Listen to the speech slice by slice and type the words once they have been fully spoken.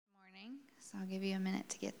So I'll give you a minute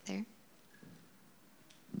to get there.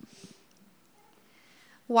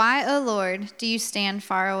 Why, O Lord, do you stand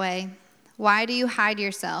far away? Why do you hide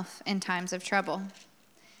yourself in times of trouble?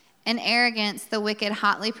 In arrogance, the wicked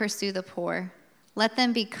hotly pursue the poor. Let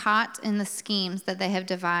them be caught in the schemes that they have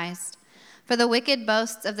devised. For the wicked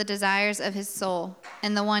boasts of the desires of his soul,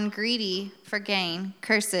 and the one greedy for gain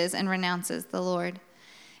curses and renounces the Lord.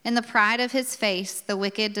 In the pride of his face, the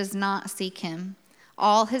wicked does not seek him.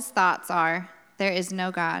 All his thoughts are, there is no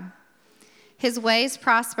God. His ways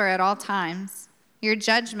prosper at all times. Your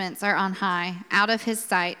judgments are on high, out of his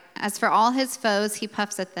sight. As for all his foes, he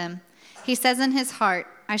puffs at them. He says in his heart,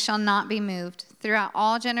 I shall not be moved. Throughout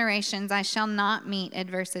all generations, I shall not meet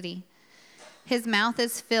adversity. His mouth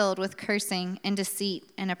is filled with cursing and deceit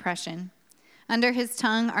and oppression. Under his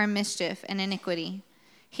tongue are mischief and iniquity.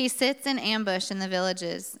 He sits in ambush in the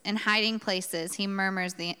villages. In hiding places, he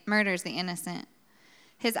murders the innocent.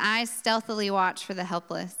 His eyes stealthily watch for the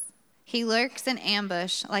helpless. He lurks in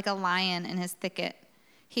ambush like a lion in his thicket.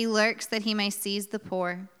 He lurks that he may seize the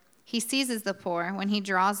poor. He seizes the poor when he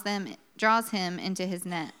draws him into his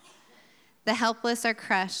net. The helpless are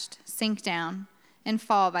crushed, sink down, and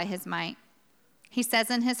fall by his might. He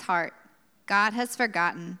says in his heart, God has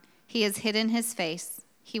forgotten. He has hidden his face.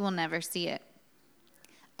 He will never see it.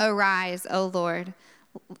 Arise, O Lord.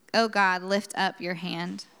 O God, lift up your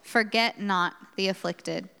hand. Forget not the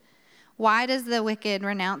afflicted. Why does the wicked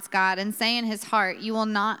renounce God and say in his heart, you will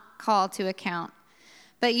not call to account?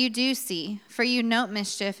 But you do see, for you note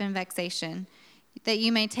mischief and vexation, that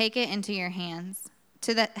you may take it into your hands.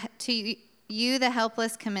 To you the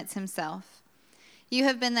helpless commits himself. You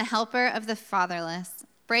have been the helper of the fatherless.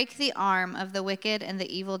 Break the arm of the wicked and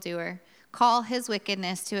the evildoer. Call his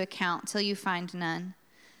wickedness to account till you find none.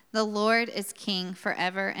 The Lord is king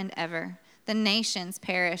forever and ever. The nations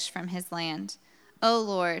perish from his land. O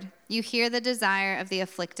Lord, you hear the desire of the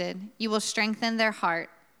afflicted. You will strengthen their heart.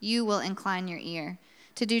 You will incline your ear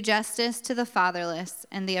to do justice to the fatherless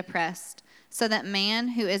and the oppressed, so that man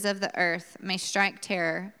who is of the earth may strike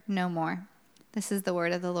terror no more. This is the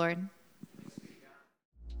word of the Lord.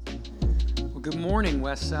 Well, good morning,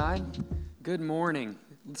 Westside. Good morning.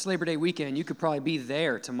 It's Labor Day weekend. You could probably be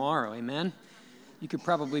there tomorrow, amen? You could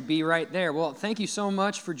probably be right there. Well, thank you so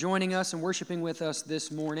much for joining us and worshiping with us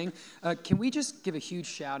this morning. Can we just give a huge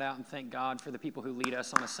shout out and thank God for the people who lead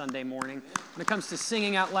us on a Sunday morning? When it comes to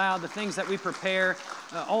singing out loud, the things that we prepare,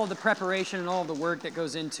 all of the preparation and all of the work that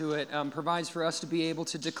goes into it provides for us to be able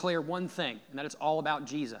to declare one thing, and that it's all about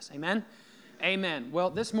Jesus. Amen? Amen.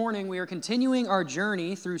 Well, this morning we are continuing our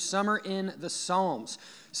journey through Summer in the Psalms.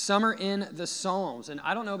 Summer in the Psalms. And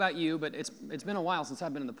I don't know about you, but it's been a while since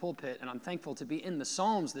I've been in the pulpit, and I'm thankful to be in the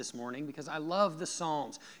Psalms this morning because I love the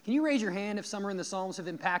Psalms. Can you raise your hand if Summer in the Psalms have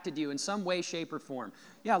impacted you in some way, shape, or form?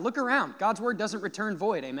 Yeah, look around. God's word doesn't return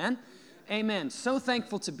void. Amen? Amen. So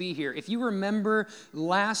thankful to be here. If you remember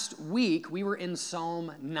last week, we were in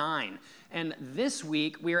Psalm 9. And this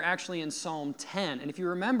week, we are actually in Psalm 10. And if you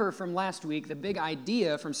remember from last week, the big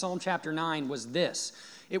idea from Psalm chapter 9 was this.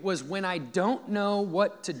 It was, when I don't know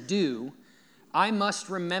what to do, I must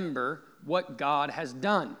remember what God has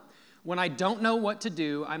done. When I don't know what to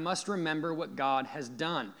do, I must remember what God has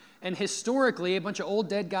done. And historically, a bunch of old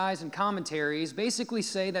dead guys and commentaries basically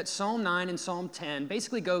say that Psalm 9 and Psalm 10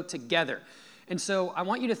 basically go together. And so I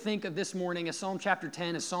want you to think of this morning as Psalm chapter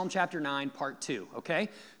 10 as Psalm chapter 9 part 2, okay?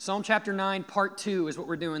 Psalm chapter 9 part 2 is what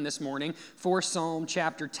we're doing this morning for Psalm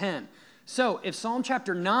chapter 10. So if Psalm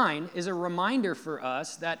chapter 9 is a reminder for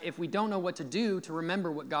us that if we don't know what to do to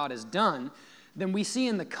remember what God has done, then we see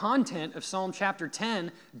in the content of Psalm chapter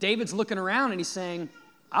 10, David's looking around and he's saying,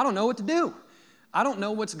 I don't know what to do. I don't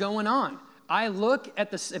know what's going on. I look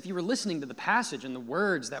at this, if you were listening to the passage and the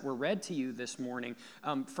words that were read to you this morning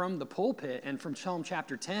from the pulpit and from Psalm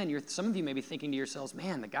chapter 10, some of you may be thinking to yourselves,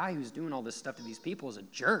 man, the guy who's doing all this stuff to these people is a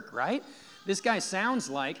jerk, right? This guy sounds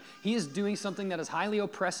like he is doing something that is highly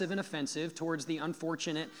oppressive and offensive towards the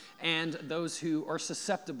unfortunate and those who are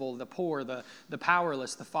susceptible, the poor, the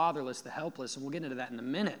powerless, the fatherless, the helpless, and we'll get into that in a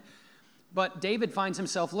minute. But David finds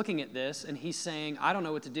himself looking at this and he's saying, I don't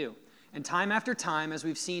know what to do. And time after time, as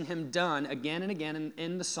we've seen him done again and again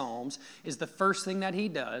in the Psalms, is the first thing that he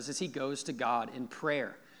does is he goes to God in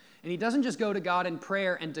prayer. And he doesn't just go to God in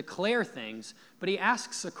prayer and declare things, but he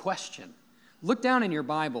asks a question. Look down in your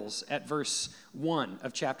Bibles at verse 1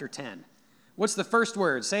 of chapter 10. What's the first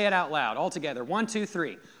word? Say it out loud, all together. 1, 2,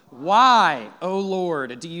 3. Why, O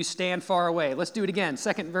Lord, do you stand far away? Let's do it again.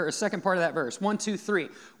 Second part of that verse. 1, 2, 3.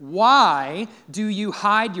 Why do you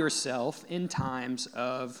hide yourself in times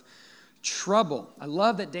of Trouble. I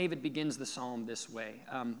love that David begins the psalm this way.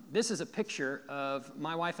 This is a picture of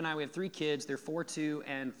my wife and I. We have 3 kids. They're 4, 2,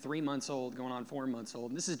 and 3 months old, going on 4 months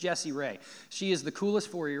old. And this is Jessie Ray. She is the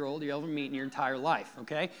coolest 4-year-old you'll ever meet in your entire life,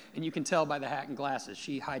 okay? And you can tell by the hat and glasses.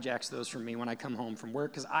 She hijacks those from me when I come home from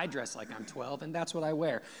work because I dress like I'm 12, and that's what I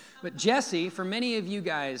wear. But Jessie, for many of you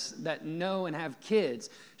guys that know and have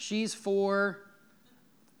kids, she's 4.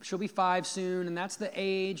 She'll be 5 soon, and that's the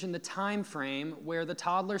age and the time frame where the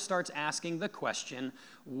toddler starts asking the question,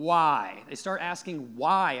 why? They start asking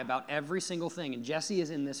why about every single thing, and Jessie is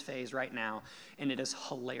in this phase right now, and it is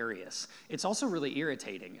hilarious. It's also really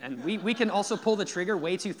irritating, and we can also pull the trigger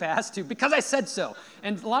way too fast, because I said so,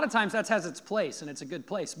 and a lot of times that has its place, and it's a good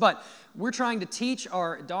place, but we're trying to teach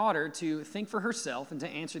our daughter to think for herself and to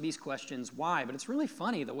answer these questions, why? But it's really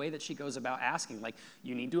funny the way that she goes about asking, like,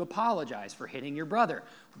 you need to apologize for hitting your brother.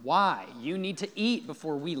 Why? You need to eat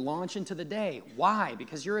before we launch into the day. Why?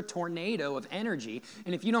 Because you're a tornado of energy,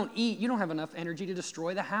 and if you don't eat, you don't have enough energy to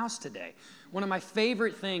destroy the house today. One of my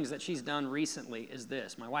favorite things that she's done recently is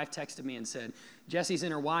this. My wife texted me and said, Jessie's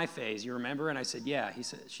in her why phase, you remember? And I said, yeah.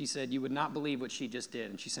 She said, you would not believe what she just did,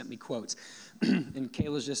 and she sent me quotes. And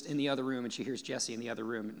Kayla's just in the other room, and she hears Jessie in the other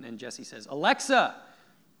room, and Jessie says, Alexa,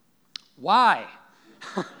 why?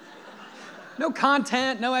 No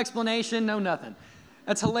content, no explanation, no nothing.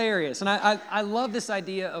 That's hilarious. And I love this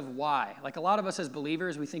idea of why. Like a lot of us as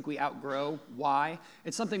believers, we think we outgrow why.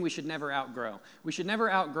 It's something we should never outgrow. We should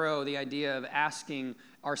never outgrow the idea of asking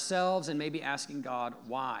ourselves and maybe asking God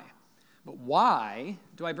why. But why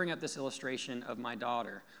do I bring up this illustration of my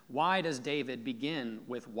daughter? Why does David begin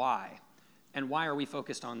with why? And why are we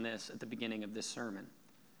focused on this at the beginning of this sermon?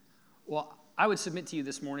 Well, I would submit to you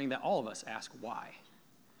this morning that all of us ask why.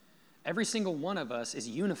 Every single one of us is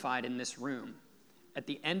unified in this room. At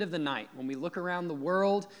the end of the night, when we look around the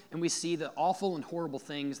world and we see the awful and horrible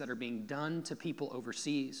things that are being done to people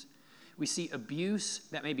overseas, we see abuse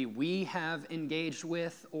that maybe we have engaged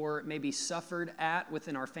with or maybe suffered at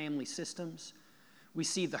within our family systems. We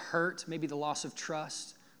see the hurt, maybe the loss of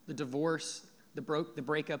trust, the divorce, the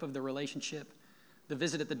breakup of the relationship, the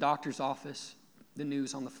visit at the doctor's office, the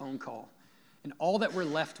news on the phone call. And all that we're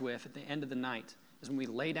left with at the end of the night is when we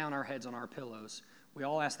lay down our heads on our pillows, we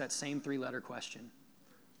all ask that same 3-letter question.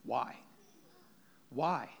 Why?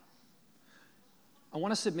 Why? I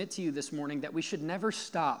want to submit to you this morning that we should never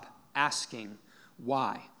stop asking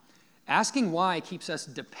why. Asking why keeps us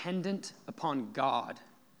dependent upon God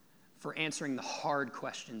for answering the hard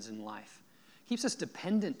questions in life. Keeps us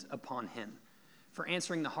dependent upon Him for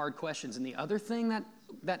answering the hard questions. And the other thing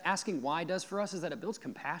that asking why does for us is that it builds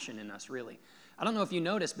compassion in us, really. I don't know if you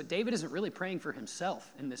noticed, but David isn't really praying for himself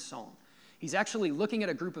in this psalm. He's actually looking at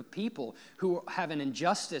a group of people who have an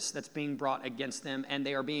injustice that's being brought against them, and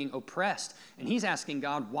they are being oppressed. And he's asking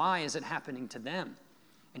God, why is it happening to them?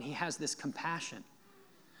 And he has this compassion.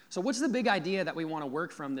 So what's the big idea that we want to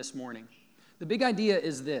work from this morning? The big idea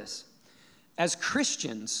is this. As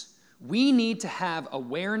Christians, we need to have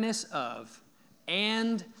awareness of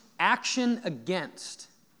and action against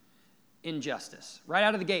injustice. Right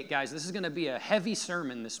out of the gate, guys, this is going to be a heavy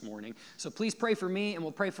sermon this morning. So please pray for me and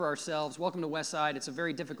we'll pray for ourselves. Welcome to Westside. It's a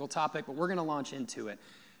very difficult topic, but we're going to launch into it.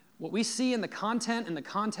 What we see in the content and the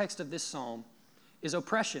context of this psalm is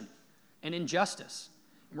oppression and injustice.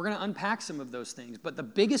 And we're going to unpack some of those things. But the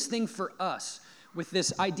biggest thing for us with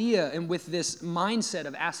this idea and with this mindset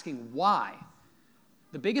of asking why,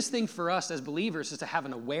 the biggest thing for us as believers is to have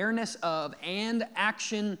an awareness of and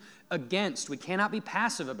action against, we cannot be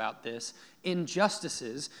passive about this,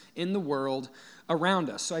 injustices in the world around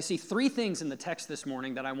us. So I see 3 things in the text this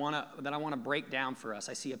morning that I want to break down for us.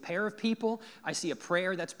 I see a pair of people, I see a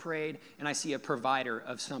prayer that's prayed, and I see a provider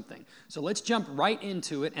of something. So let's jump right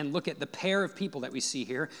into it and look at the pair of people that we see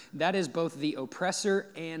here. That is both the oppressor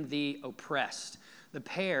and the oppressed. The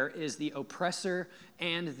pair is the oppressor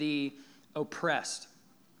and the oppressed.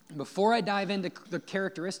 Before I dive into the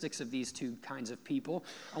characteristics of these 2 kinds of people,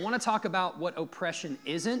 I want to talk about what oppression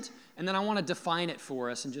isn't, and then I want to define it for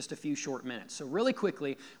us in just a few short minutes. So really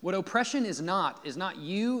quickly, what oppression is not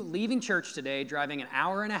you leaving church today, driving an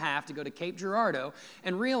hour and a half to go to Cape Girardeau,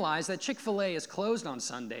 and realize that Chick-fil-A is closed on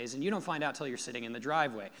Sundays, and you don't find out till you're sitting in the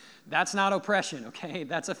driveway. That's not oppression, okay?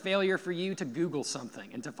 That's a failure for you to Google something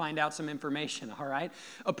and to find out some information, all right?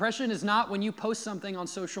 Oppression is not when you post something on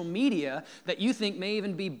social media that you think may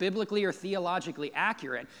even be biblically or theologically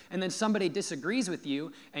accurate, and then somebody disagrees with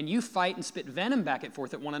you, and you fight and spit venom back and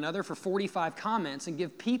forth at one another for 45 comments and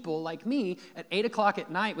give people like me at 8 o'clock at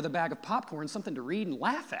night with a bag of popcorn something to read and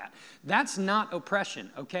laugh at. That's not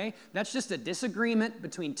oppression, okay? That's just a disagreement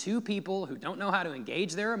between 2 people who don't know how to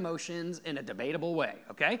engage their emotions in a debatable way,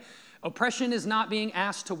 okay? Oppression is not being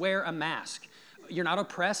asked to wear a mask. You're not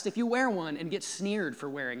oppressed if you wear one and get sneered for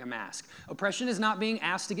wearing a mask. Oppression is not being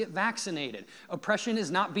asked to get vaccinated. Oppression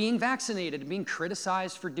is not being vaccinated and being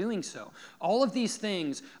criticized for doing so. All of these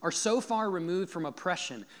things are so far removed from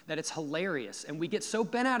oppression that it's hilarious. And we get so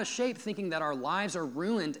bent out of shape thinking that our lives are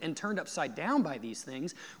ruined and turned upside down by these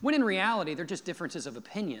things, when in reality, they're just differences of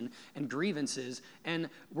opinion and grievances, and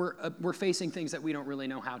we're facing things that we don't really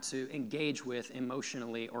know how to engage with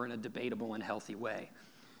emotionally or in a debatable and healthy way.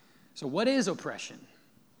 So what is oppression?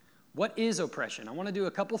 What is oppression? I want to do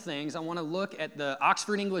a couple things. I want to look at the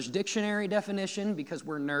Oxford English Dictionary definition because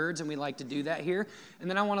we're nerds and we like to do that here. And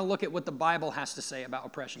then I want to look at what the Bible has to say about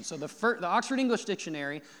oppression. So the Oxford English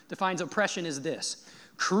Dictionary defines oppression as this: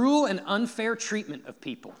 cruel and unfair treatment of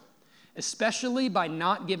people, especially by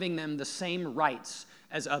not giving them the same rights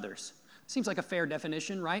as others. Seems like a fair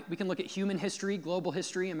definition, right? We can look at human history, global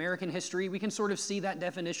history, American history. We can sort of see that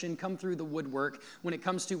definition come through the woodwork when it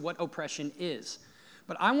comes to what oppression is.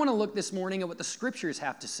 But I want to look this morning at what the scriptures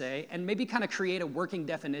have to say and maybe kind of create a working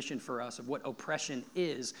definition for us of what oppression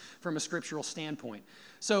is from a scriptural standpoint.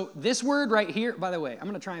 So this word right here, by the way, I'm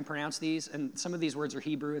going to try and pronounce these, and some of these words are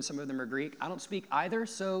Hebrew and some of them are Greek. I don't speak either,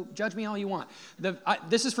 so judge me all you want.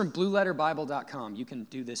 This is from blueletterbible.com. You can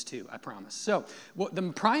do this too, I promise. So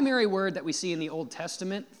the primary word that we see in the Old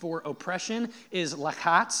Testament for oppression is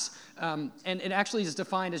lachatz, and it actually is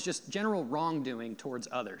defined as just general wrongdoing towards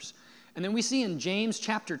others. And then we see in James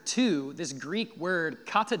chapter 2 this Greek word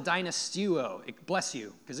katadynasteuo, bless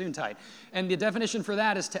you, gesundheit. And the definition for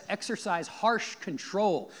that is to exercise harsh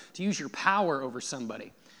control, to use your power over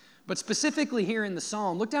somebody. But specifically here in the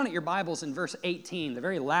Psalm, look down at your Bibles in verse 18, the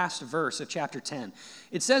very last verse of chapter 10.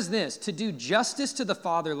 It says this: to do justice to the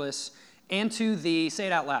fatherless and to the, say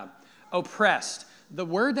it out loud, oppressed. The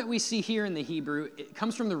word that we see here in the Hebrew, it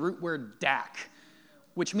comes from the root word dak,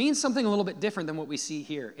 which means something a little bit different than what we see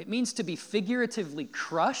here. It means to be figuratively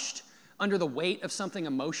crushed under the weight of something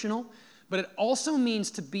emotional, but it also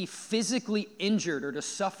means to be physically injured or to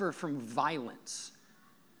suffer from violence.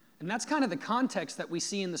 And that's kind of the context that we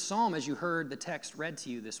see in the Psalm as you heard the text read to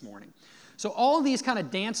you this morning. So all of these kind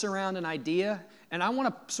of dance around an idea, and I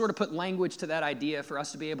want to sort of put language to that idea for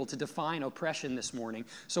us to be able to define oppression this morning.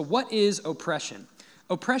 So what is oppression?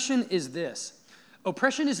 Oppression is this: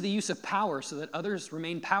 oppression is the use of power so that others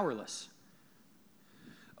remain powerless.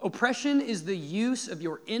 Oppression is the use of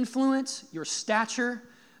your influence, your stature,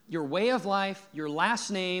 your way of life, your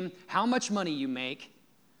last name, how much money you make,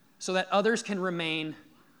 so that others can remain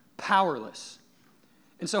powerless.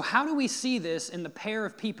 And so how do we see this in the pair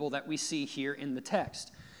of people that we see here in the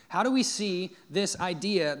text? How do we see this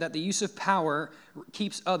idea that the use of power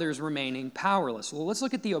keeps others remaining powerless? Well, let's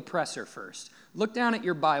look at the oppressor first. Look down at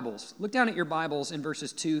your Bibles. Look down at your Bibles in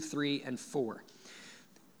verses 2, 3, and 4.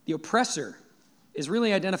 The oppressor is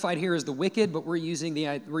really identified here as the wicked, but we're using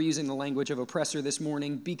the language of oppressor this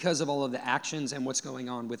morning because of all of the actions and what's going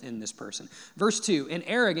on within this person. Verse 2, in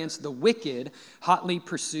arrogance, the wicked hotly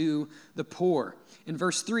pursue the poor. In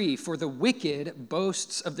verse 3, for the wicked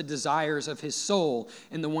boasts of the desires of his soul,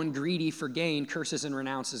 and the one greedy for gain curses and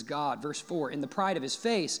renounces God. Verse 4, in the pride of his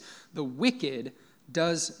face, the wicked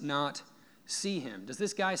does not see him. Does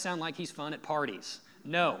this guy sound like he's fun at parties?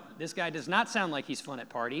 No, this guy does not sound like he's fun at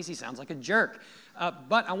parties. He sounds like a jerk.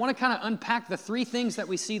 But I want to kind of unpack the three things that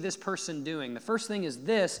we see this person doing. The first thing is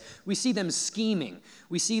this: we see them scheming.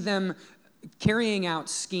 We see them carrying out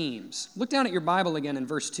schemes. Look down at your Bible again in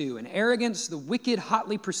verse 2. In arrogance, the wicked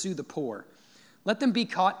hotly pursue the poor. Let them be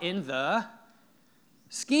caught in the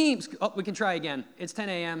schemes. Oh, we can try again. It's 10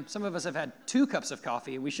 a.m. Some of us have had 2 cups of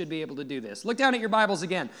coffee. We should be able to do this. Look down at your Bibles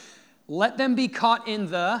again. Let them be caught in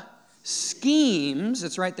the schemes,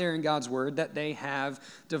 it's right there in God's word, that they have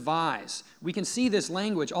devised. We can see this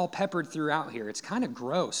language all peppered throughout here. It's kind of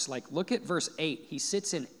gross. Like, look at verse 8. He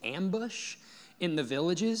sits in ambush in the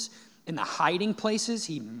villages, in the hiding places.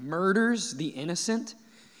 He murders the innocent.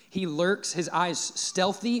 He lurks, his eyes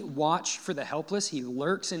stealthy, watch for the helpless. He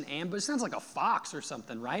lurks in ambush. Sounds like a fox or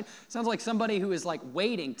something, right? Sounds like somebody who is like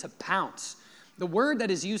waiting to pounce. The word that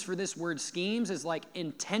is used for this word schemes is like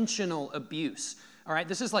intentional abuse. All right,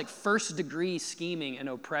 this is like first-degree scheming and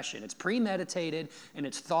oppression. It's premeditated and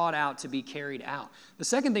it's thought out to be carried out. The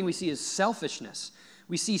second thing we see is selfishness.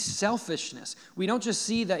 We see selfishness. We don't just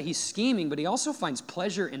see that he's scheming, but he also finds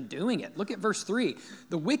pleasure in doing it. Look at verse 3.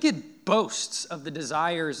 The wicked boasts of the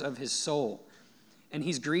desires of his soul, and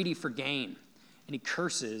he's greedy for gain, and he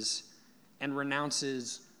curses and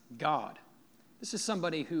renounces God. This is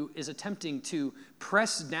somebody who is attempting to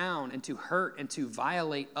press down and to hurt and to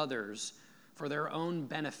violate others for their own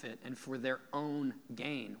benefit and for their own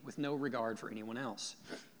gain, with no regard for anyone else.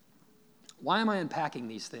 Why am I unpacking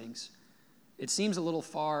these things? It seems a little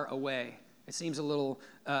far away. It seems a little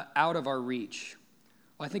out of our reach.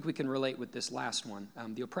 Well, I think we can relate with this last one.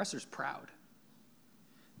 The oppressor's proud.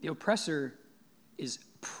 The oppressor is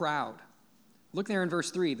proud. Look there in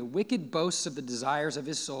verse 3. The wicked boasts of the desires of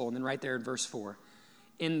his soul. And then right there in verse 4.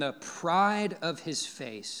 In the pride of his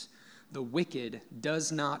face, the wicked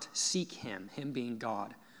does not seek him, him being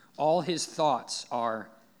God. All his thoughts are,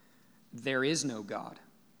 there is no God.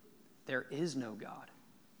 There is no God.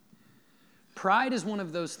 Pride is one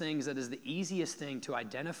of those things that is the easiest thing to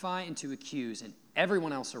identify and to accuse in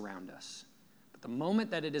everyone else around us. But the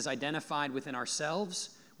moment that it is identified within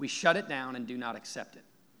ourselves, we shut it down and do not accept it.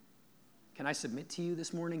 Can I submit to you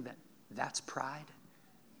this morning that that's pride?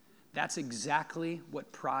 That's exactly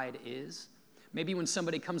what pride is. Maybe when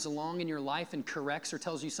somebody comes along in your life and corrects or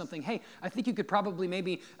tells you something, hey, I think you could probably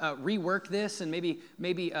maybe rework this and maybe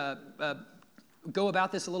go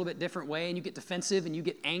about this a little bit different way, and you get defensive and you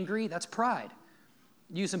get angry. That's pride.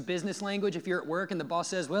 Use some business language if you're at work and the boss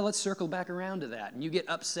says, well, let's circle back around to that, and you get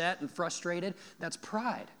upset and frustrated. That's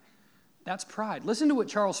pride. That's pride. Listen to what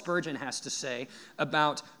Charles Spurgeon has to say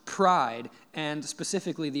about pride and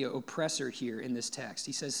specifically the oppressor here in this text.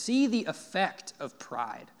 He says, see the effect of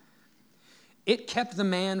pride. It kept the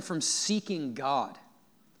man from seeking God.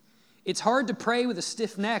 It's hard to pray with a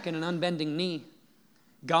stiff neck and an unbending knee.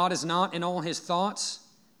 God is not in all his thoughts.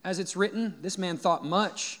 As it's written, this man thought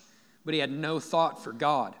much, but he had no thought for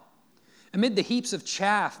God. Amid the heaps of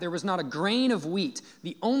chaff, there was not a grain of wheat.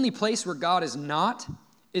 The only place where God is not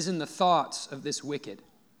is in the thoughts of this wicked.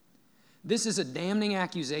 This is a damning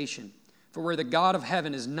accusation, for where the God of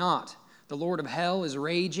heaven is not, the Lord of hell is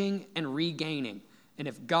raging and regaining. And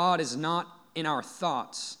if God is not in our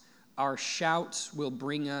thoughts, our shouts will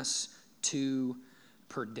bring us to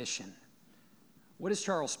perdition. What is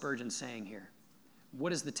Charles Spurgeon saying here?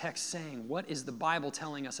 What is the text saying? What is the Bible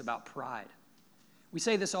telling us about pride? We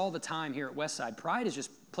say this all the time here at Westside. Pride is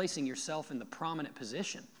just placing yourself in the prominent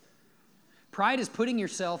position. Pride is putting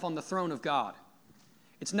yourself on the throne of God.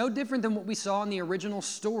 It's no different than what we saw in the original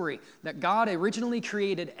story, that God originally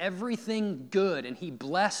created everything good and he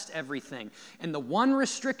blessed everything. And the one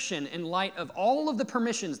restriction in light of all of the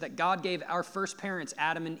permissions that God gave our first parents,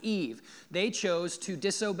 Adam and Eve, they chose to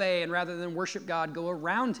disobey and rather than worship God, go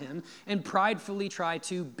around him and pridefully try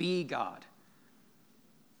to be God.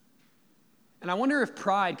 And I wonder if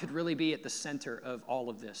pride could really be at the center of all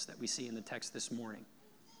of this that we see in the text this morning.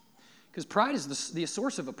 Because pride is the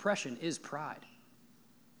source of oppression is pride.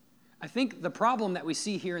 I think the problem that we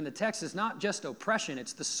see here in the text is not just oppression,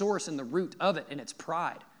 it's the source and the root of it, and it's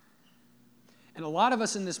pride. And a lot of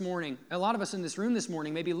us in this room this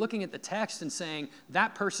morning may be looking at the text and saying,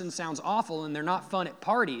 that person sounds awful and they're not fun at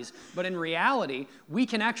parties, but in reality, we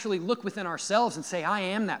can actually look within ourselves and say, I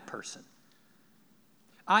am that person.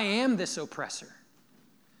 I am this oppressor.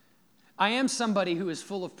 I am somebody who is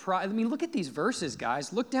full of pride. I mean, look at these verses,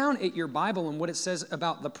 guys. Look down at your Bible and what it says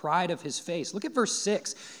about the pride of his face. Look at verse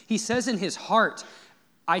 6. He says in his heart,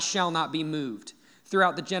 I shall not be moved.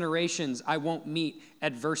 Throughout the generations, I won't meet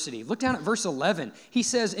adversity. Look down at verse 11. He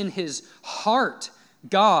says in his heart,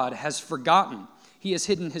 God has forgotten. He has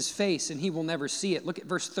hidden his face and he will never see it. Look at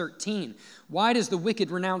verse 13. Why does the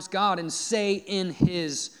wicked renounce God and say in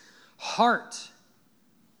his heart?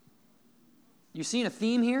 You seeing a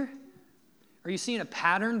theme here? Are you seeing a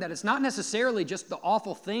pattern that it's not necessarily just the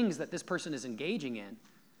awful things that this person is engaging in?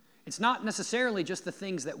 It's not necessarily just the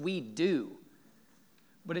things that we do,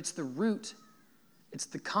 but it's the root. It's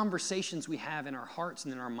the conversations we have in our hearts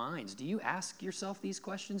and in our minds. Do you ask yourself these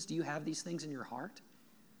questions? Do you have these things in your heart?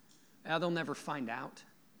 They'll never find out.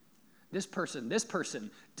 This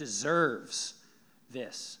person deserves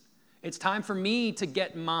this. It's time for me to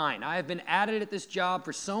get mine. I have been at it at this job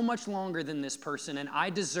for so much longer than this person, and I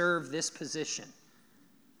deserve this position.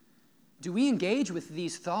 Do we engage with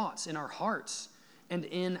these thoughts in our hearts and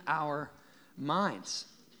in our minds?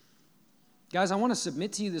 Guys, I want to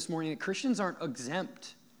submit to you this morning that Christians aren't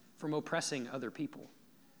exempt from oppressing other people.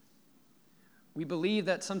 We believe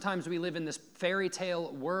that sometimes we live in this fairy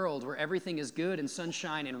tale world where everything is good and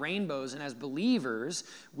sunshine and rainbows, and as believers,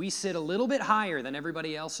 we sit a little bit higher than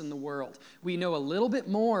everybody else in the world. We know a little bit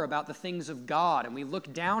more about the things of God, and we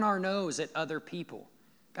look down our nose at other people.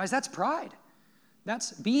 Guys, that's pride.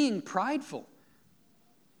 That's being prideful.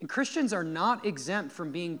 And Christians are not exempt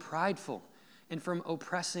from being prideful and from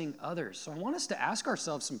oppressing others. So I want us to ask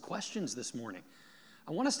ourselves some questions this morning.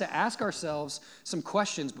 I want us to ask ourselves some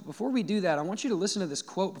questions, but before we do that, I want you to listen to this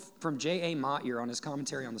quote from J.A. Motyer on his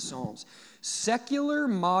commentary on the Psalms. Secular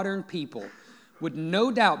modern people would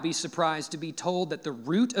no doubt be surprised to be told that the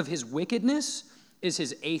root of his wickedness is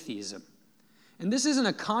his atheism. And this isn't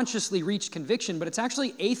a consciously reached conviction, but it's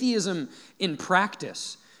actually atheism in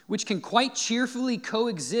practice, which can quite cheerfully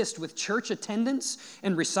coexist with church attendance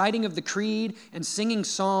and reciting of the creed and singing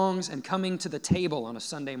songs and coming to the table on a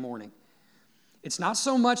Sunday morning. It's not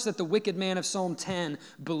so much that the wicked man of Psalm 10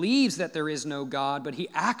 believes that there is no God, but he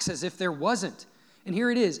acts as if there wasn't. And here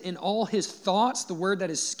it is, in all his thoughts, the word that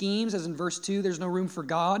is schemes, as in verse 2, there's no room for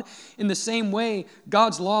God. In the same way,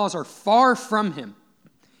 God's laws are far from him.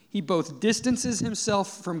 He both distances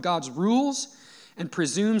himself from God's rules and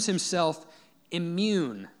presumes himself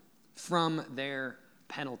immune from their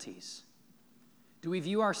penalties. Do we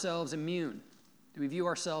view ourselves immune? Do we view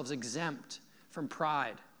ourselves exempt from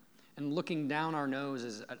pride and looking down our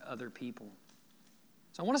noses at other people?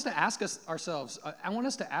 So I want us to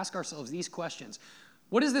ask ourselves these questions.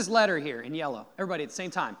 What is this letter here in yellow? Everybody at the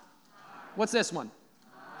same time. What's this one?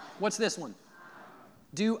 What's this one?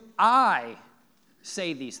 Do I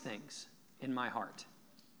say these things in my heart?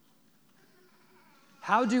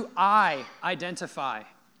 How do I identify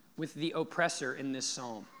with the oppressor in this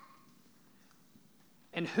psalm?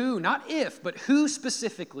 And who, not if, but who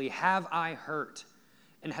specifically have I hurt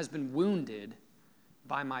and has been wounded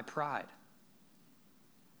by my pride?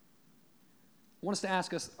 I want us to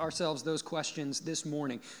ask ourselves those questions this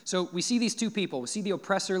morning. So we see these two people. We see the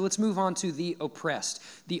oppressor. Let's move on to the oppressed.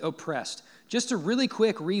 The oppressed. Just to really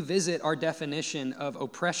quick revisit our definition of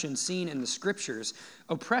oppression seen in the scriptures,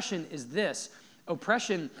 oppression is this.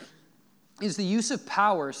 Oppression is the use of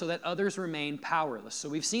power so that others remain powerless. So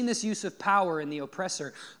we've seen this use of power in the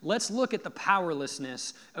oppressor. Let's look at the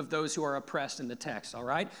powerlessness of those who are oppressed in the text, all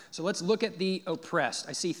right? So let's look at the oppressed.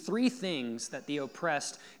 I see three things that the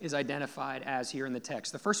oppressed is identified as here in the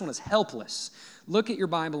text. The first one is helpless. Look at your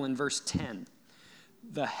Bible in verse 10.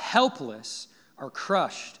 The helpless are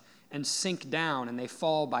crushed and sink down, and they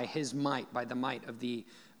fall by his might, by the might of the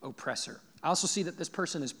oppressor. I also see that this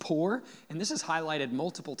person is poor, and this is highlighted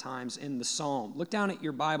multiple times in the psalm. Look down at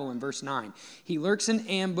your Bible in verse 9. He lurks in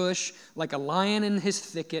ambush like a lion in his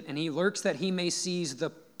thicket, and he lurks that he may seize the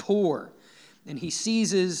poor. And he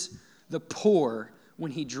seizes the poor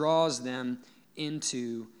when he draws them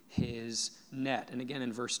into his net. And again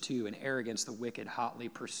in verse 2, in arrogance the wicked hotly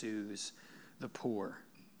pursues the poor.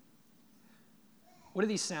 What do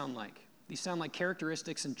these sound like? These sound like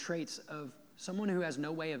characteristics and traits of someone who has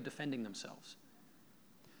no way of defending themselves,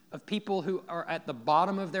 of people who are at the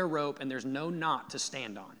bottom of their rope and there's no knot to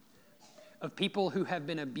stand on, of people who have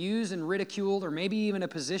been abused and ridiculed, or maybe even a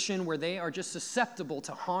position where they are just susceptible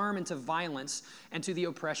to harm and to violence and to the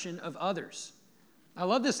oppression of others. I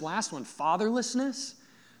love this last one, fatherlessness.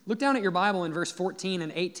 Look down at your Bible in verse 14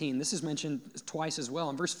 and 18. This is mentioned twice as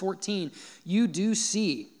well. In verse 14, you do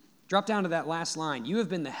see, drop down to that last line, you have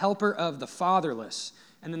been the helper of the fatherless.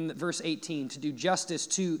 And then verse 18, to do justice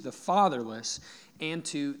to the fatherless and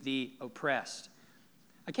to the oppressed.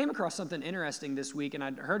 I came across something interesting this week, and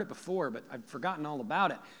I'd heard it before, but I'd forgotten all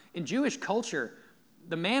about it. In Jewish culture,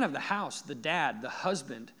 the man of the house, the dad, the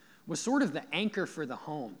husband, was sort of the anchor for the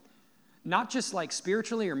home. Not just like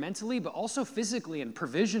spiritually or mentally, but also physically and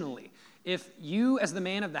provisionally. If you, as the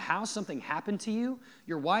man of the house, something happened to you,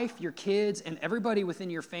 your wife, your kids, and everybody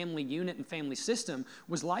within your family unit and family system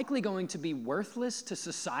was likely going to be worthless to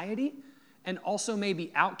society and also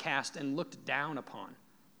maybe outcast and looked down upon.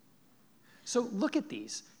 So look at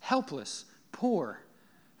these: helpless, poor,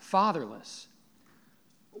 fatherless.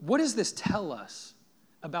 What does this tell us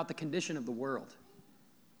about the condition of the world?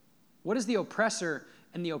 What does the oppressor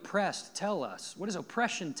and the oppressed tell us? What does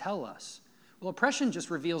oppression tell us? Well, oppression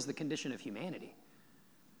just reveals the condition of humanity.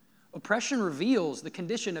 Oppression reveals the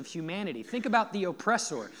condition of humanity. Think about the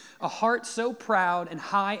oppressor, a heart so proud and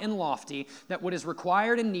high and lofty that what is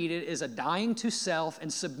required and needed is a dying to self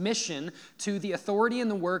and submission to the authority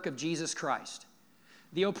and the work of Jesus Christ.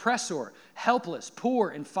 The oppressor, helpless, poor,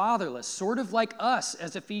 and fatherless, sort of like us,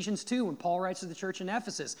 as Ephesians 2, when Paul writes to the church in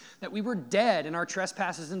Ephesus, that we were dead in our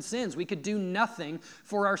trespasses and sins. We could do nothing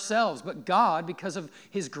for ourselves, but God, because of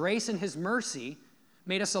his grace and his mercy,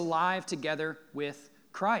 made us alive together with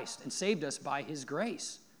Christ and saved us by his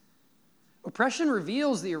grace. Oppression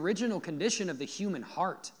reveals the original condition of the human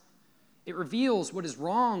heart. It reveals what is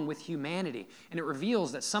wrong with humanity, and it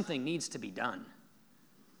reveals that something needs to be done.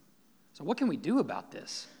 So what can we do about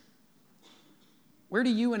this? Where do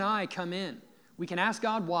you and I come in? We can ask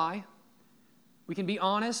God why. We can be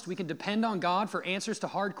honest. We can depend on God for answers to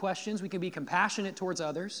hard questions. We can be compassionate towards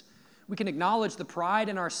others. We can acknowledge the pride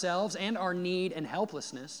in ourselves and our need and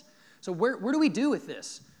helplessness. So where do we do with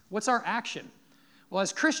this? What's our action? Well,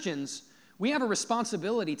 as Christians, we have a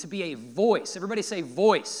responsibility to be a voice. Everybody say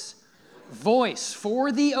voice. Voice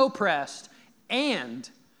for the oppressed and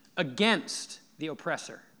against the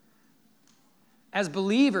oppressor. As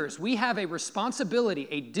believers, we have a responsibility,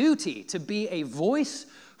 a duty to be a voice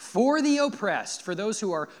for the oppressed, for those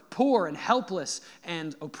who are poor and helpless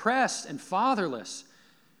and oppressed and fatherless,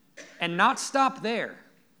 and not stop there.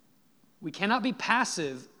 We cannot be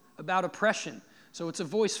passive about oppression. So it's a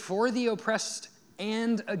voice for the oppressed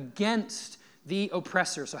and against the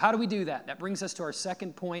oppressor. So how do we do that? That brings us to our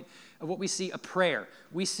second point of what we see, a prayer.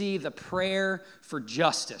 We see the prayer for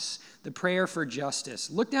justice. The prayer for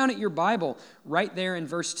justice. Look down at your Bible right there in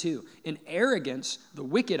verse 2. In arrogance, the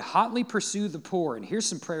wicked hotly pursue the poor. And here's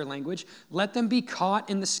some prayer language. Let them be caught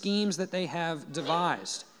in the schemes that they have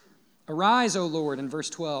devised. Arise, O Lord, in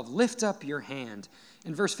verse 12. Lift up your hand.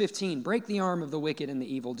 In verse 15, break the arm of the wicked and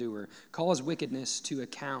the evildoer. Call his wickedness to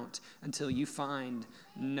account until you find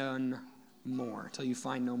none more, until you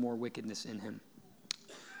find no more wickedness in him.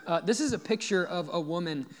 This is a picture of a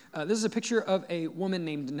woman. This is a picture of a woman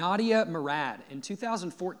named Nadia Murad. In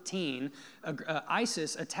 2014,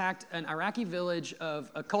 ISIS attacked an Iraqi village of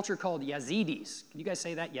a culture called Yazidis. Can you guys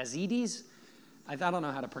say that? Yazidis? I don't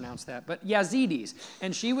know how to pronounce that, but Yazidis.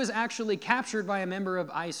 And she was actually captured by a member of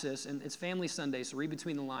ISIS, and it's Family Sunday, so read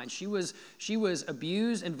between the lines. She was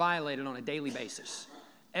abused and violated on a daily basis,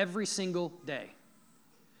 every single day.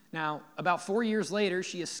 Now, about 4 years later,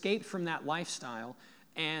 she escaped from that lifestyle,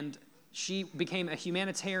 and she became a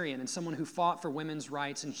humanitarian and someone who fought for women's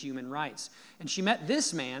rights and human rights. And she met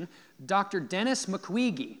this man, Dr. Denis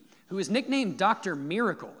Mukwege, who is nicknamed Dr.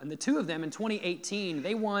 Miracle. And the two of them in 2018,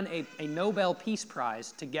 they won a Nobel Peace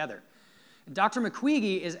Prize together. Dr.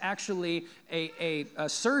 Mukwege is actually a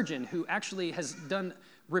surgeon who actually has done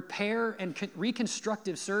repair and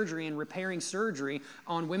reconstructive surgery and repairing surgery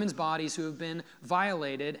on women's bodies who have been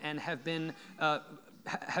violated and have been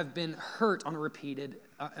hurt on a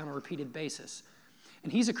repeated basis.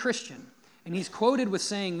 And he's a Christian. And he's quoted with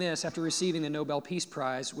saying this after receiving the Nobel Peace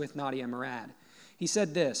Prize with Nadia Murad. He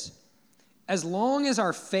said this, "As long as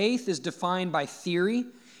our faith is defined by theory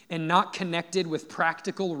and not connected with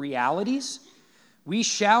practical realities, we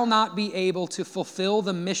shall not be able to fulfill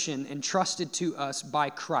the mission entrusted to us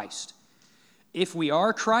by Christ. If we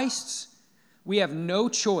are Christ's, we have no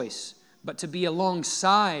choice but to be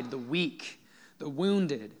alongside the weak, the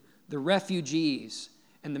wounded, the refugees,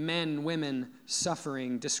 and the men and women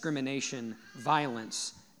suffering discrimination,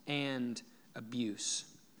 violence, and abuse."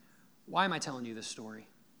 Why am I telling you this story?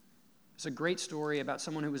 It's a great story about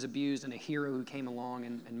someone who was abused and a hero who came along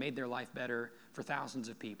and made their life better for thousands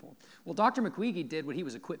of people. Well, Dr. Mukwege did what he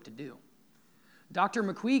was equipped to do. Dr.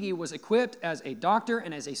 Mukwege was equipped as a doctor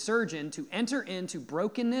and as a surgeon to enter into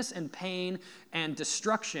brokenness and pain and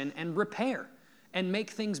destruction and repair and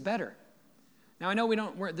make things better. Now, I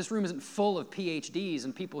know this room isn't full of PhDs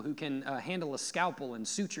and people who can handle a scalpel and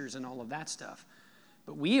sutures and all of that stuff,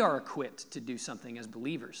 but we are equipped to do something as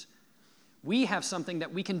believers. We have something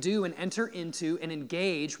that we can do and enter into and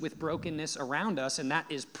engage with brokenness around us, and that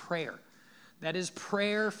is prayer. That is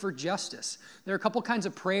prayer for justice. There are a couple kinds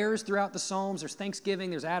of prayers throughout the Psalms. There's thanksgiving,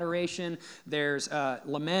 there's adoration, there's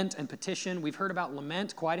lament and petition. We've heard about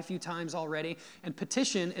lament quite a few times already, and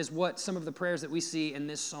petition is what some of the prayers that we see in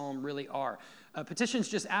this psalm really are. Petition is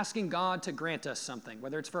just asking God to grant us something,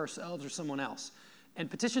 whether it's for ourselves or someone else. And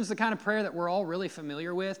petition is the kind of prayer that we're all really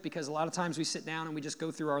familiar with, because a lot of times we sit down and we just go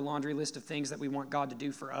through our laundry list of things that we want God to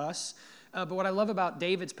do for us. But what I love about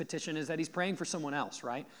David's petition is that he's praying for someone else,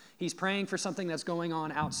 right? He's praying for something that's going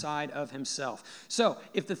on outside of himself. So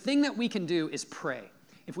if the thing that we can do is pray,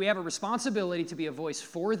 if we have a responsibility to be a voice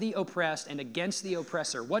for the oppressed and against the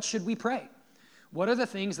oppressor, what should we pray? What are the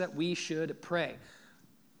things that we should pray?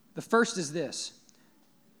 The first is this.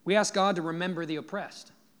 We ask God to remember the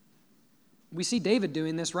oppressed. We see David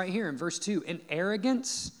doing this right here in verse 2. In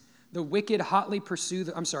arrogance, the wicked hotly pursue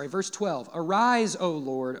verse 12. Arise, O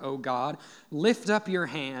Lord, O God, lift up your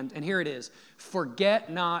hand. And here it is.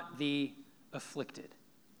 Forget not the afflicted.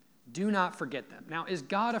 Do not forget them. Now, is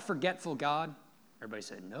God a forgetful God? Everybody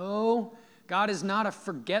said, no. God is not a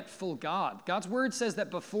forgetful God. God's word says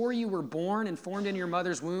that before you were born and formed in your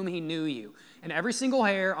mother's womb, he knew you. And every single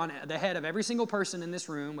hair on the head of every single person in this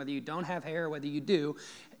room, whether you don't have hair or whether you do,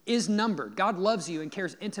 is numbered. God loves you and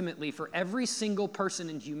cares intimately for every single person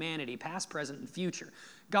in humanity, past, present, and future.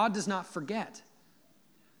 God does not forget.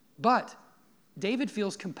 But David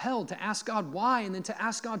feels compelled to ask God why, and then to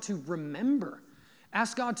ask God to remember.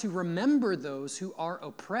 Ask God to remember those who are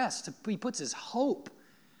oppressed. He puts his hope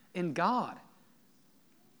in God.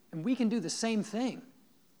 And we can do the same thing.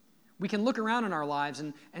 We can look around in our lives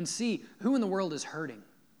and see who in the world is hurting,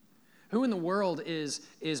 who in the world is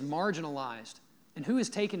marginalized, and who is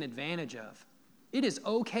taken advantage of. It is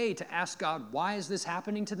okay to ask God, why is this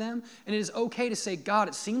happening to them? And it is okay to say, God,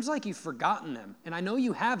 it seems like you've forgotten them. And I know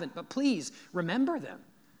you haven't, but please remember them.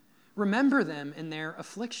 Remember them in their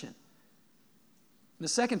affliction. The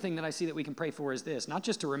second thing that I see that we can pray for is this, not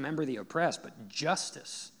just to remember the oppressed, but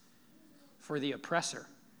justice for the oppressor.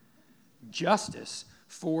 Justice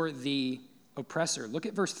for the oppressor. Look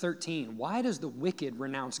at verse 13. Why does the wicked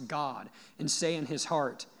renounce God and say in his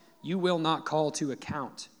heart, you will not call to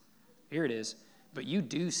account? Here it is. But you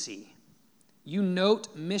do see. You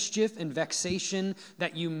note mischief and vexation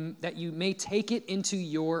that you may take it into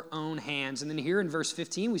your own hands. And then here in verse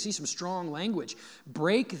 15, we see some strong language.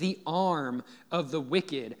 Break the arm of the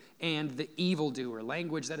wicked and the evildoer.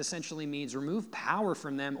 Language that essentially means remove power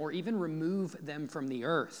from them or even remove them from the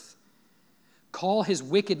earth. Call his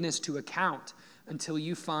wickedness to account until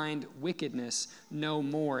you find wickedness no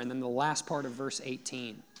more. And then the last part of verse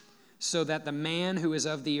 18. So that the man who is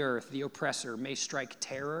of the earth, the oppressor, may strike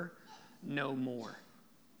terror no more.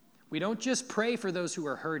 We don't just pray for those who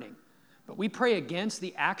are hurting, but we pray against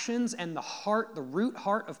the actions and the root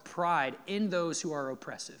heart of pride in those who are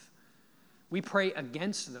oppressive. We pray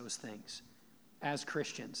against those things as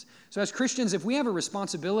Christians. So as Christians, if we have a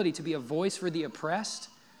responsibility to be a voice for the oppressed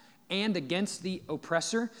and against the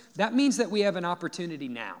oppressor, that means that we have an opportunity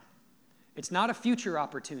now. It's not a future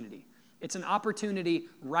opportunity. It's an opportunity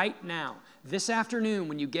right now, this afternoon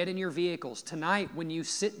when you get in your vehicles, tonight when you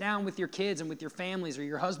sit down with your kids and with your families or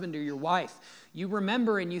your husband or your wife. You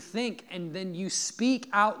remember and you think and then you speak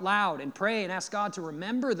out loud and pray and ask God to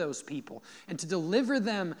remember those people and to deliver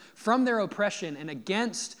them from their oppression and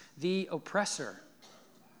against the oppressor.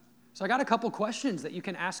 So I got a couple questions that you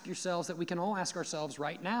can ask yourselves, that we can all ask ourselves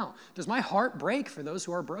right now. Does my heart break for those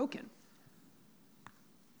who are broken?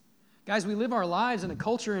 Guys, we live our lives in a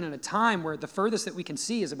culture and in a time where the furthest that we can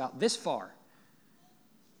see is about this far.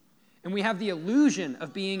 And we have the illusion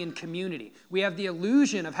of being in community. We have the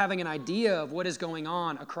illusion of having an idea of what is going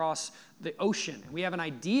on across the ocean. And we have an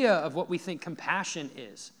idea of what we think compassion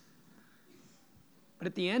is. But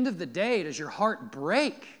at the end of the day, does your heart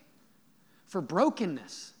break for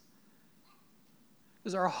brokenness?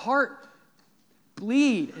 Does our heart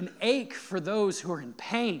bleed and ache for those who are in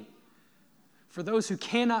pain? For those who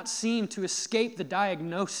cannot seem to escape the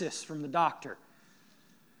diagnosis from the doctor,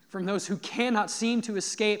 from those who cannot seem to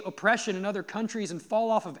escape oppression in other countries and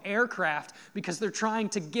fall off of aircraft because they're trying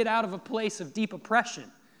to get out of a place of deep oppression.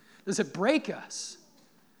 Does it break us?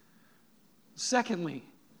 Secondly,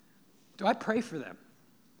 do I pray for them?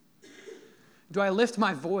 Do I lift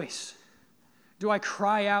my voice? Do I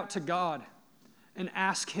cry out to God and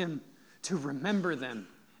ask Him to remember them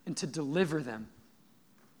and to deliver them?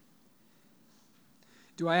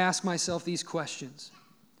 Do I ask myself these questions?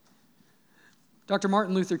 Dr.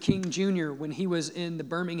 Martin Luther King Jr., when he was in the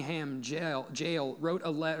Birmingham jail, wrote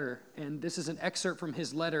a letter, and this is an excerpt from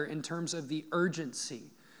his letter in terms of the urgency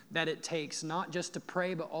that it takes, not just to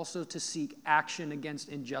pray, but also to seek action against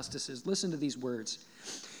injustices. Listen to these words.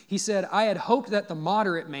 He said, I had hoped that the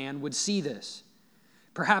moderate man would see this.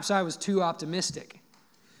 Perhaps I was too optimistic.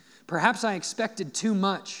 Perhaps I expected too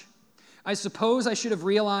much. I suppose I should have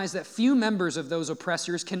realized that few members of those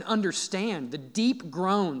oppressors can understand the deep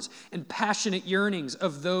groans and passionate yearnings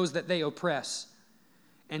of those that they oppress.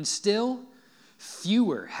 And still,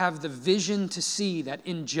 fewer have the vision to see that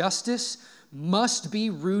injustice must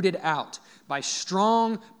be rooted out by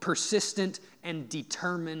strong, persistent, and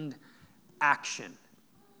determined action.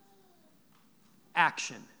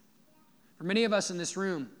 Action. For many of us in this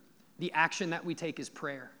room, the action that we take is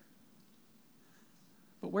prayer.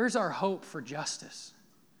 But where's our hope for justice?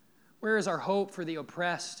 Where is our hope for the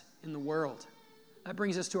oppressed in the world? That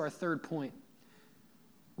brings us to our third point.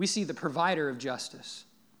 We see the provider of justice,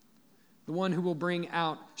 the one who will bring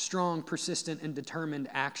out strong, persistent, and determined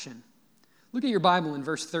action. Look at your Bible in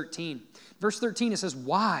verse 13. Verse 13, it says,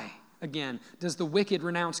 why, again, does the wicked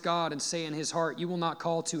renounce God and say in his heart, you will not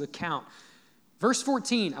call to account? Verse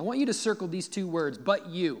 14, I want you to circle these two words, but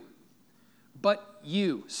you. But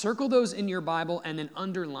you. Circle those in your Bible and then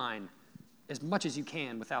underline as much as you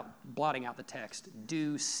can without blotting out the text.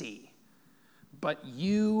 Do see. But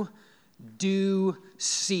you do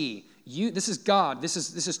see. This is God. This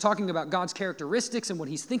is talking about God's characteristics and what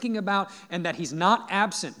he's thinking about and that he's not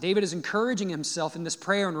absent. David is encouraging himself in this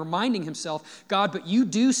prayer and reminding himself, God, but you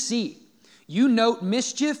do see. You note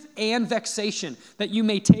mischief and vexation that you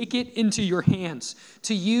may take it into your hands.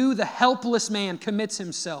 To you, the helpless man commits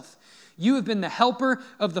himself. You have been the helper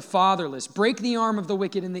of the fatherless. Break the arm of the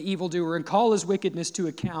wicked and the evildoer and call his wickedness to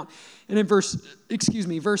account. And in verse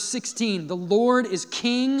 16, the Lord is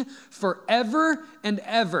king forever and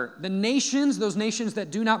ever. The nations, those nations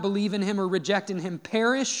that do not believe in him or reject in him,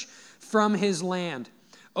 perish from his land.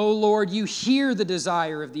 O Lord, you hear the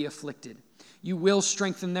desire of the afflicted. You will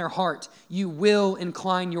strengthen their heart. You will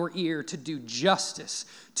incline your ear to do justice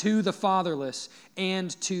to the fatherless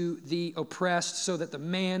and to the oppressed, so that the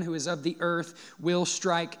man who is of the earth will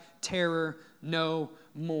strike terror no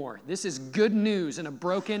more. This is good news in a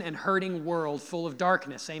broken and hurting world full of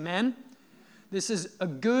darkness. Amen? This is a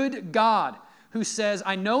good God who says,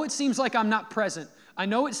 I know it seems like I'm not present. I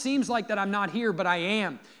know it seems like that I'm not here, but I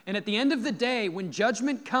am. And at the end of the day, when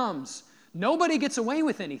judgment comes, nobody gets away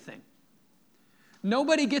with anything.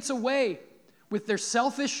 Nobody gets away with their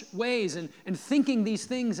selfish ways and thinking these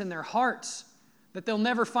things in their hearts that they'll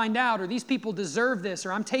never find out, or these people deserve this,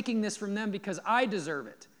 or I'm taking this from them because I deserve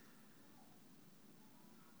it.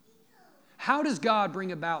 How does God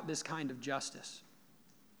bring about this kind of justice?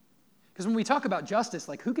 Because when we talk about justice,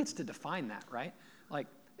 like, who gets to define that, right? Like,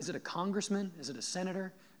 is it a congressman? Is it a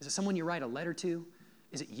senator? Is it someone you write a letter to?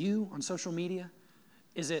 Is it you on social media?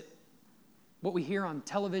 Is it what we hear on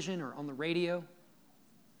television or on the radio?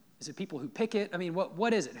 Is it people who pick it? I mean,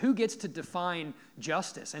 what is it? Who gets to define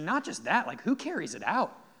justice? And not just that, like, who carries it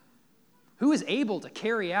out? Who is able to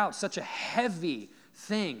carry out such a heavy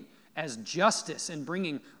thing as justice and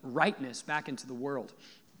bringing rightness back into the world?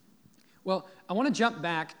 Well, I want to jump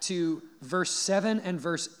back to verse 7 and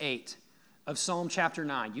verse 8 of Psalm chapter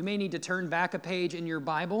 9. You may need to turn back a page in your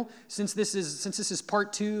Bible. Since this is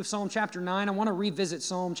part 2 of Psalm chapter 9, I want to revisit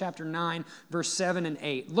Psalm chapter 9, verse 7 and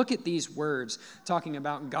 8. Look at these words talking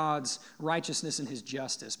about God's righteousness and his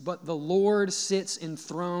justice. But the Lord sits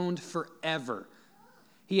enthroned forever.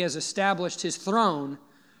 He has established his throne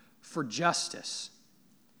for justice.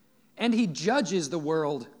 And he judges the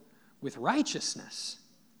world with righteousness.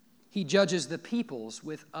 He judges the peoples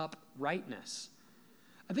with uprightness.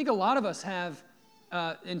 I think a lot of us have,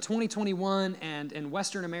 in 2021 and in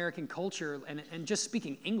Western American culture, and just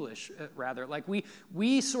speaking English, rather, like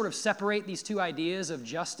we sort of separate these two ideas of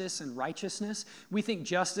justice and righteousness. We think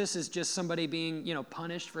justice is just somebody being,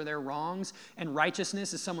 punished for their wrongs, and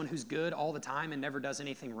righteousness is someone who's good all the time and never does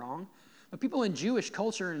anything wrong. But people in Jewish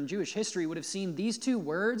culture and Jewish history would have seen these two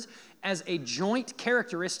words as a joint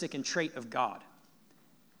characteristic and trait of God.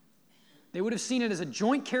 They would have seen it as a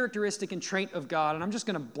joint characteristic and trait of God. And I'm just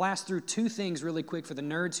going to blast through two things really quick for the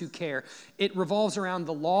nerds who care. It revolves around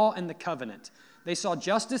the law and the covenant. They saw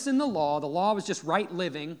justice in the law. The law was just right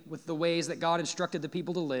living with the ways that God instructed the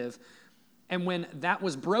people to live. And when that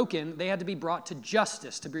was broken, they had to be brought to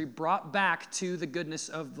justice, to be brought back to the goodness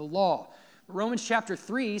of the law. Romans chapter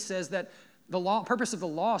 3 says that the purpose of the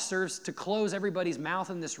law serves to close everybody's mouth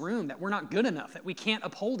in this room, that we're not good enough, that we can't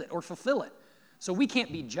uphold it or fulfill it. So we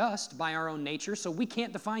can't be just by our own nature, so we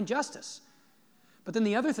can't define justice. But then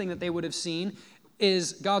the other thing that they would have seen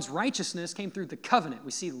is God's righteousness came through the covenant. We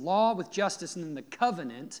see law with justice and then the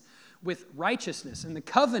covenant with righteousness. And the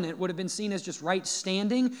covenant would have been seen as just right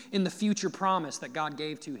standing in the future promise that God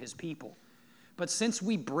gave to his people. But since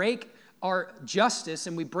we break our justice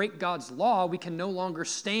and we break God's law, we can no longer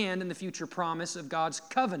stand in the future promise of God's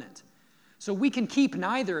covenant. So we can keep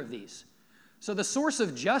neither of these. So the source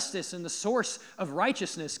of justice and the source of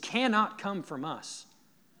righteousness cannot come from us.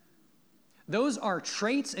 Those are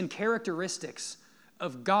traits and characteristics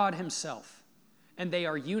of God himself. And they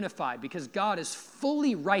are unified because God is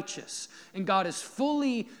fully righteous and God is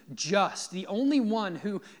fully just. The only one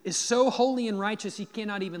who is so holy and righteous he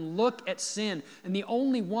cannot even look at sin. And the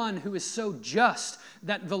only one who is so just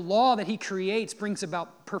that the law that he creates brings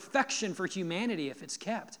about perfection for humanity if it's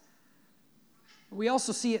kept. We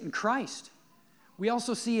also see it in Christ. We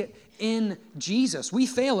also see it in Jesus. We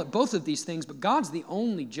fail at both of these things, but God's the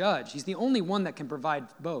only judge. He's the only one that can provide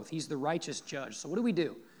both. He's the righteous judge. So what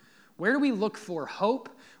do? Where do we look for hope?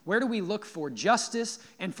 Where do we look for justice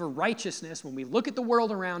and for righteousness when we look at the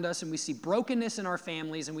world around us and we see brokenness in our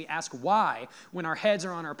families and we ask why when our heads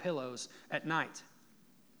are on our pillows at night?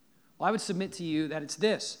 Well, I would submit to you that it's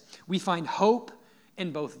this. We find hope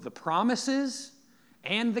in both the promises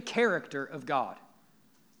and the character of God.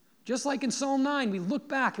 Just like in Psalm 9, we look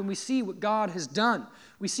back and we see what God has done.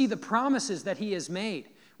 We see the promises that he has made.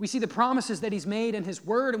 We see the promises that he's made in his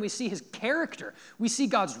word, and we see his character. We see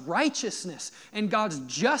God's righteousness and God's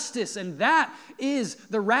justice, and that is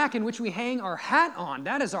the rack in which we hang our hat on.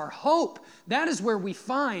 That is our hope. That is where we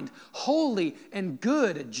find holy and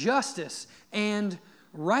good justice and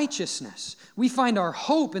righteousness. We find our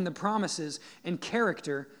hope in the promises and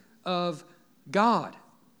character of God.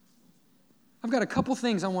 I've got a couple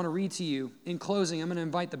things I want to read to you in closing. I'm going to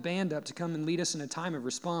invite the band up to come and lead us in a time of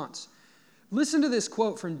response. Listen to this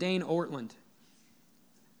quote from Dane Ortland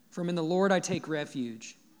from In the Lord I Take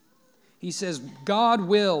Refuge. He says, God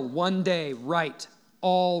will one day right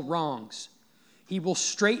all wrongs. He will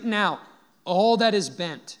straighten out all that is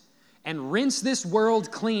bent and rinse this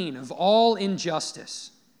world clean of all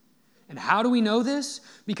injustice. And how do we know this?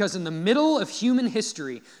 Because in the middle of human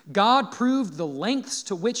history, God proved the lengths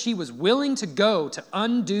to which he was willing to go to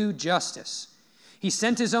undo justice. He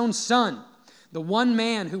sent his own Son, the one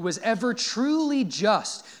man who was ever truly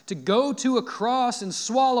just, to go to a cross and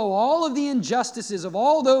swallow all of the injustices of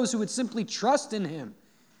all those who would simply trust in him.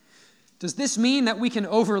 Does this mean that we can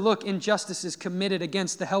overlook injustices committed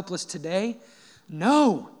against the helpless today?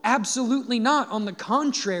 No, absolutely not. On the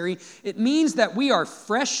contrary, it means that we are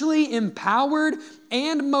freshly empowered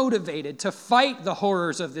and motivated to fight the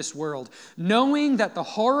horrors of this world, knowing that the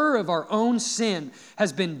horror of our own sin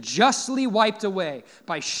has been justly wiped away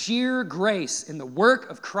by sheer grace in the work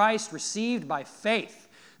of Christ received by faith.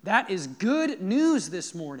 That is good news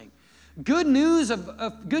this morning. Good news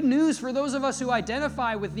for those of us who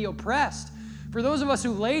identify with the oppressed. For those of us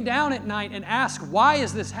who lay down at night and ask, why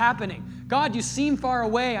is this happening? God, you seem far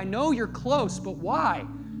away. I know you're close, but why?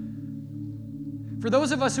 For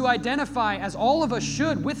those of us who identify, as all of us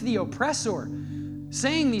should, with the oppressor,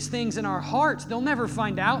 saying these things in our hearts, they'll never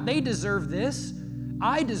find out. They deserve this.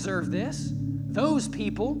 I deserve this. Those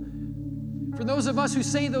people. For those of us who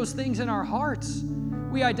say those things in our hearts,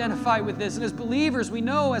 we identify with this. And as believers, we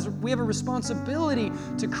know as we have a responsibility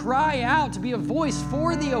to cry out, to be a voice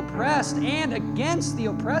for the oppressed and against the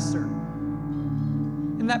oppressor.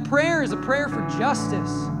 And that prayer is a prayer for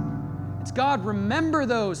justice. It's, God, remember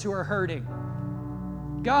those who are hurting.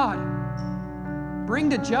 God,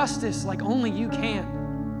 bring to justice like only you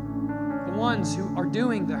can the ones who are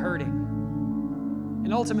doing the hurting.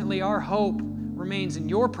 And ultimately, our hope remains in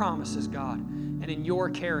your promises, God, and in your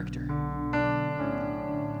character.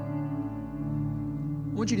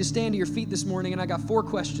 I want you to stand to your feet this morning, and I got 4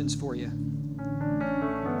 questions for you.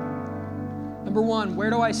 Number 1,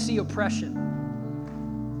 where do I see oppression?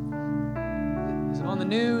 Is it on the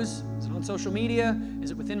news? Is it on social media?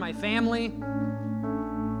 Is it within my family?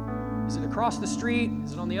 Is it across the street?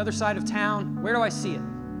 Is it on the other side of town? Where do I see it?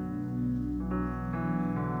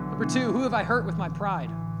 Number 2, who have I hurt with my pride?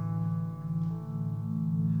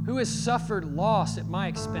 Who has suffered loss at my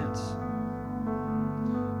expense?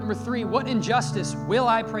 Number 3, what injustice will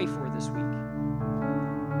I pray for this week?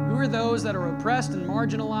 Who are those that are oppressed and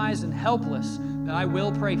marginalized and helpless that I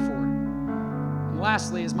will pray for? And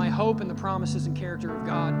lastly, is my hope in the promises and character of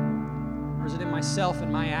God, or is it in myself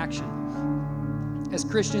and my action? As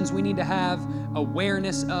Christians, we need to have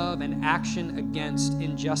awareness of and action against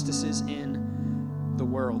injustices in the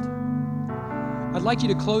world. I'd like you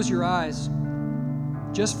to close your eyes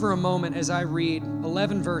just for a moment as I read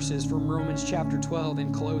 11 verses from Romans chapter 12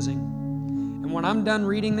 in closing. And when I'm done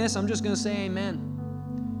reading this, I'm just going to say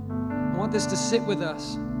amen. I want this to sit with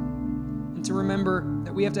us and to remember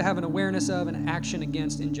that we have to have an awareness of and action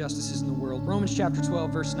against injustices in the world. Romans chapter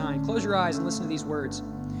 12, verse 9. Close your eyes and listen to these words.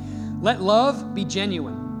 Let love be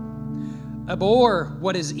genuine. Abhor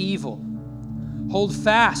what is evil. Hold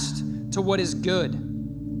fast to what is good.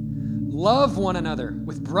 Love one another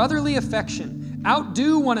with brotherly affection.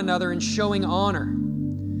 Outdo one another in showing honor.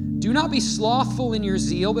 Do not be slothful in your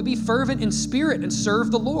zeal, but be fervent in spirit and serve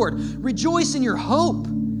the Lord. Rejoice in your hope.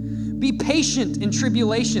 Be patient in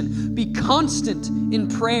tribulation. Be constant in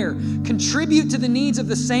prayer. Contribute to the needs of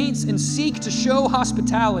the saints and seek to show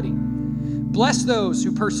hospitality. Bless those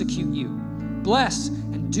who persecute you. Bless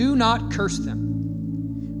and do not curse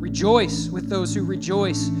them. Rejoice with those who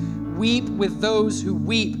rejoice. Weep with those who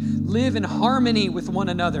weep. Live in harmony with one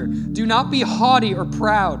another. Do not be haughty or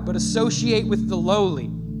proud, but associate with the lowly.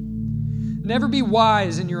 Never be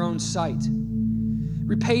wise in your own sight.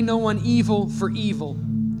 Repay no one evil for evil,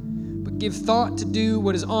 but give thought to do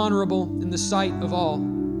what is honorable in the sight of all.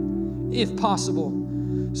 If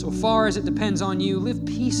possible, so far as it depends on you, live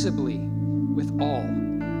peaceably with all.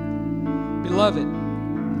 Beloved,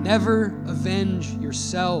 never avenge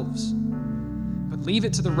yourselves, but leave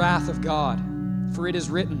it to the wrath of God. For it is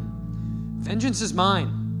written, vengeance is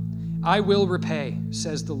mine, I will repay,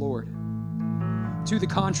 says the Lord. To the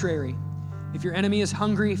contrary, if your enemy is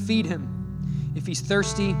hungry, feed him. If he's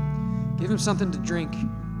thirsty, give him something to drink.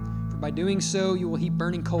 For by doing so, you will heap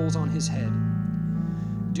burning coals on his head.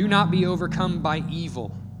 Do not be overcome by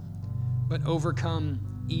evil, but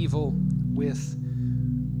overcome evil with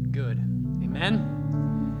good.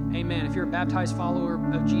 Amen? Amen. If you're a baptized follower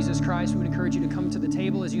of Jesus Christ, we would encourage you to come to the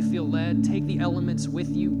table as you feel led. Take the elements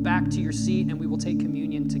with you back to your seat, and we will take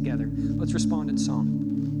communion together. Let's respond in song.